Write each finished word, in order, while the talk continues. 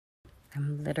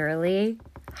I'm literally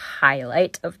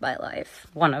highlight of my life.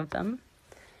 One of them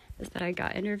is that I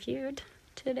got interviewed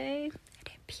today at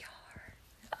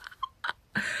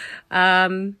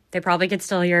NPR. They probably could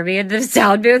still hear me in the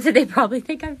sound booth and they probably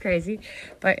think I'm crazy,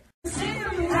 but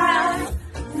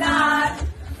Not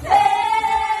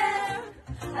fair.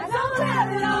 I don't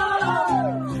have it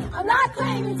all. I'm not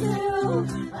claiming to,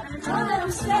 but I know that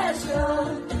I'm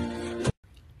special.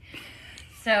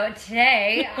 So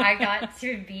today I got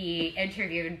to be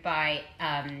interviewed by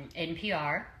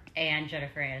NPR and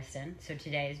Jennifer Aniston. So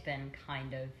today has been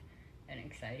kind of an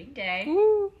exciting day.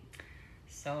 Woo.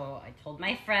 So I told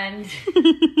my friend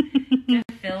to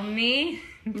film me.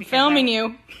 I'm filming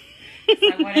you.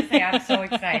 I want to say I'm so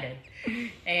excited.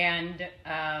 And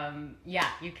yeah,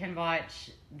 you can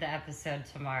watch the episode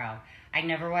tomorrow. I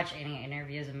never watch any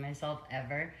interviews of myself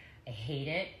ever. I hate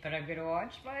it, but I'm gonna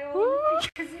watch my own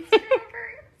because it's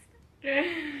crackers.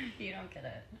 You don't get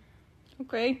it.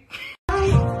 Okay.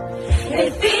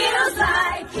 It feels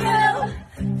like you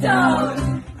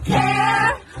don't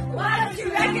care. Why don't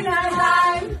you recognize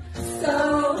I'm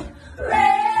so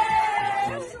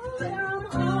rare? So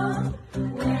I'm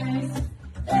always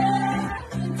there.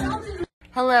 Don't do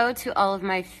Hello to all of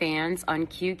my fans on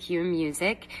QQ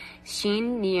Music.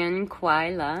 Shin Nian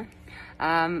Kwai La.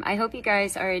 I hope you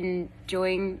guys are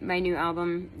enjoying my new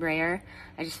album, Rare.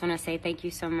 I just want to say thank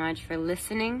you so much for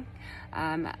listening.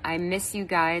 I miss you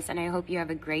guys, and I hope you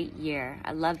have a great year.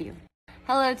 I love you.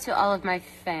 Hello to all of my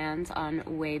fans on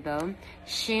Weibo.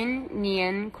 Shin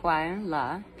Nian Kwai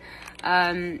La.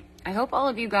 I hope all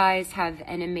of you guys have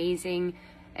an amazing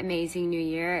new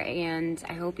year, and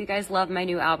I hope you guys love my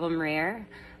new album, Rare.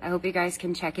 I hope you guys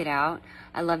can check it out.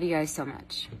 I love you guys so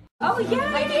much. Oh, yeah.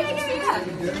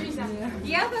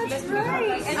 Yeah, that's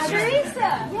right. And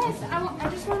Teresa. Yes, I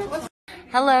just want to...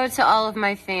 Hello to all of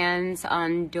my fans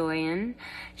on Douyin.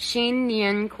 Shin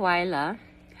Nian Kwai La.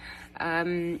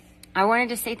 I wanted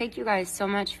to say thank you guys so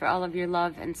much for all of your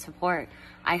love and support.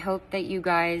 I hope that you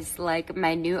guys like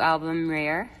my new album,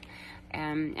 Rare.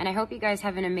 And I hope you guys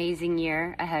have an amazing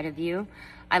year ahead of you.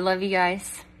 I love you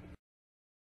guys.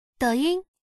 抖音